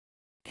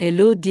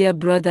Hello dear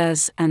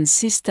brothers and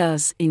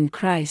sisters in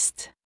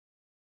Christ.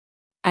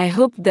 I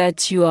hope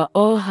that you are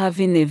all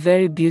having a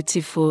very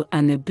beautiful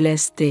and a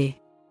blessed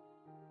day.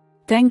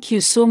 Thank you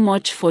so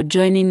much for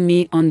joining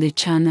me on the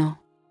channel.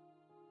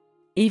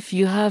 If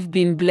you have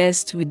been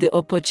blessed with the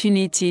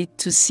opportunity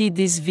to see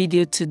this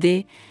video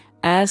today,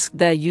 I ask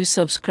that you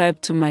subscribe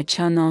to my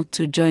channel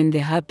to join the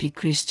happy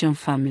Christian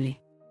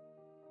family.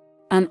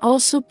 And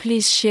also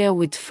please share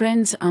with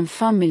friends and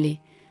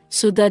family,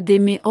 so that they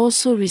may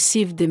also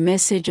receive the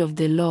message of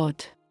the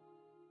Lord.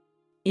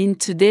 In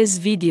today's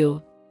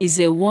video is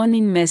a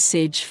warning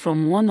message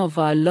from one of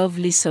our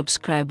lovely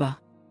subscribers.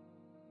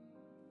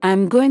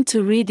 I'm going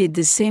to read it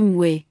the same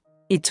way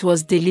it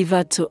was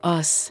delivered to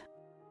us.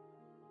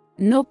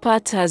 No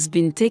part has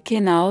been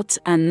taken out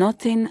and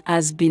nothing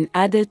has been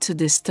added to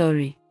the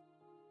story.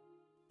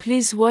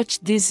 Please watch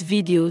this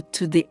video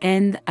to the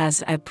end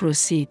as I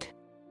proceed.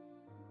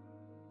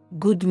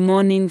 Good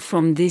morning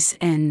from this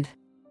end.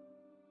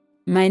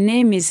 My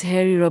name is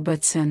Harry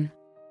Robertson.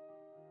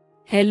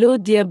 Hello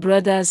dear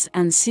brothers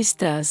and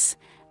sisters,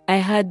 I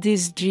had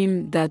this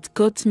dream that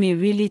got me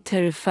really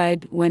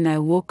terrified when I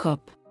woke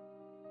up.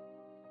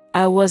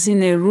 I was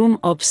in a room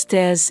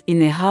upstairs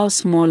in a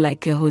house more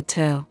like a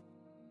hotel.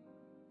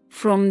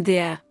 From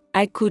there,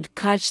 I could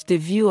catch the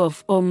view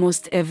of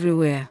almost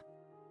everywhere.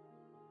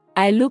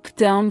 I looked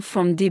down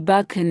from the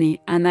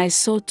balcony and I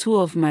saw two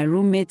of my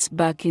roommates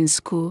back in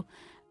school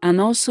and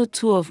also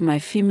two of my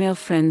female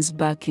friends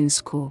back in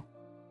school.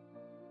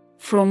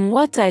 From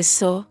what I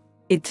saw,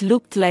 it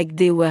looked like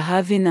they were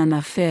having an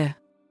affair.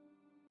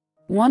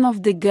 One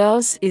of the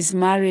girls is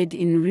married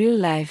in real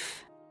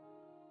life.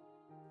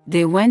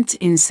 They went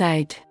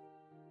inside.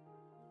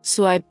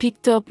 So I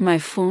picked up my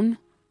phone,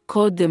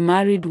 called the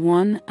married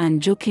one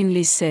and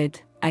jokingly said,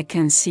 "I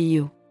can see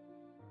you."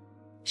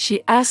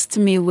 She asked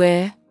me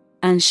where,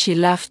 and she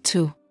laughed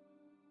too.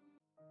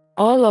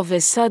 All of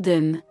a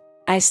sudden,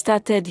 I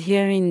started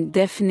hearing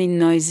deafening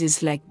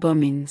noises like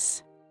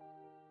bombings.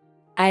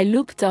 I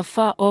looked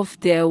afar off.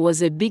 There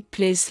was a big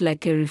place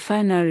like a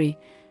refinery.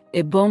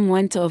 A bomb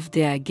went off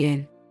there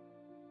again.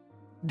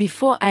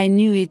 Before I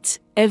knew it,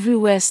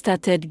 everywhere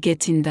started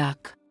getting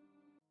dark.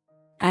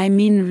 I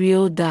mean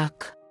real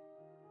dark.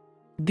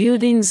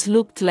 Buildings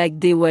looked like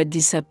they were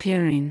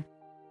disappearing.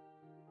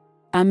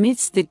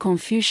 Amidst the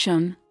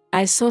confusion,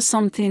 I saw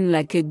something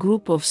like a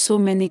group of so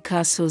many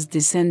castles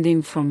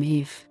descending from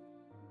heaven.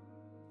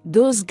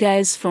 Those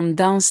guys from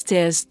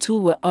downstairs too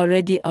were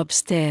already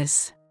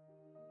upstairs.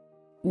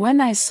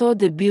 When I saw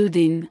the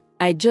building,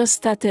 I just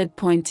started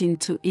pointing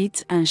to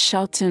it and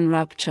shouting,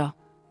 "Rapture,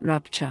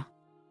 Rapture."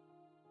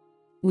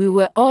 We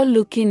were all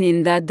looking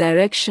in that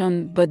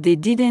direction, but they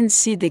didn't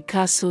see the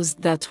castles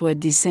that were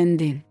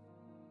descending.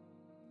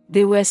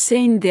 They were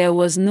saying there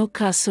was no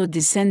castle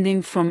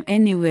descending from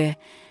anywhere,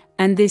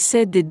 and they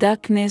said the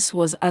darkness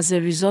was as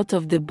a result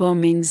of the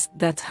bombings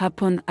that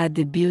happened at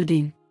the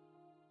building.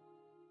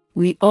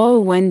 We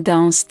all went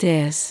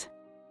downstairs.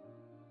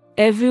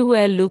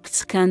 Everywhere looked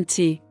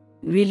scanty,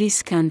 really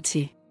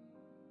scanty.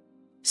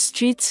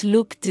 Streets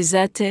looked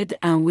deserted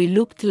and we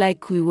looked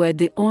like we were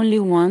the only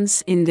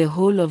ones in the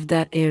whole of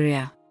that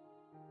area.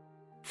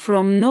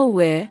 From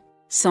nowhere,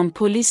 some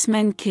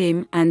policemen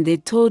came and they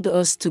told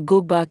us to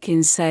go back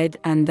inside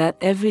and that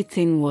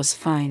everything was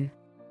fine.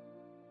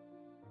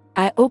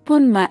 I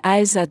opened my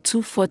eyes at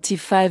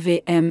 2:45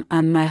 a.m.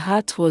 and my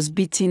heart was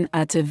beating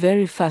at a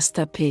very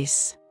faster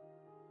pace.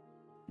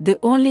 The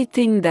only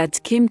thing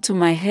that came to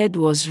my head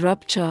was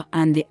rapture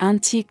and the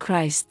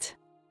Antichrist.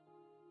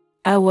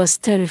 I was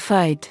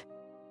terrified.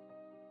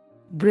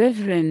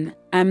 Brethren,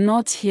 I'm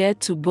not here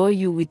to bore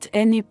you with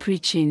any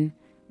preaching.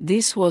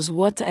 This was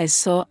what I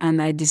saw and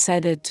I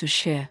decided to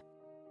share.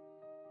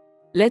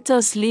 Let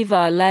us live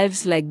our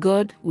lives like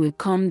God will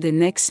come the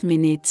next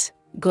minute.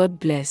 God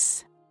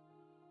bless.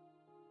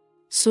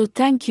 So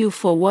thank you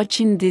for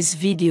watching this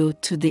video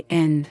to the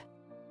end.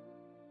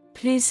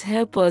 Please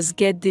help us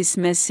get this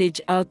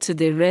message out to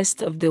the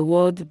rest of the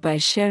world by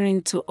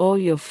sharing to all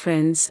your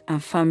friends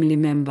and family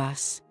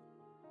members.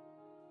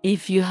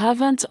 If you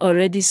haven't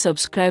already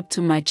subscribed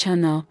to my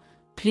channel,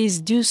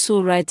 please do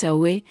so right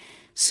away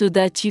so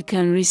that you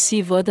can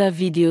receive other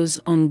videos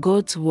on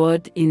God's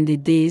Word in the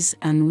days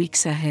and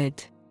weeks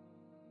ahead.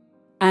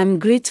 I'm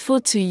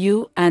grateful to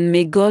you and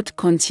may God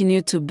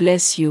continue to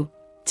bless you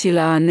till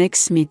our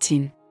next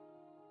meeting.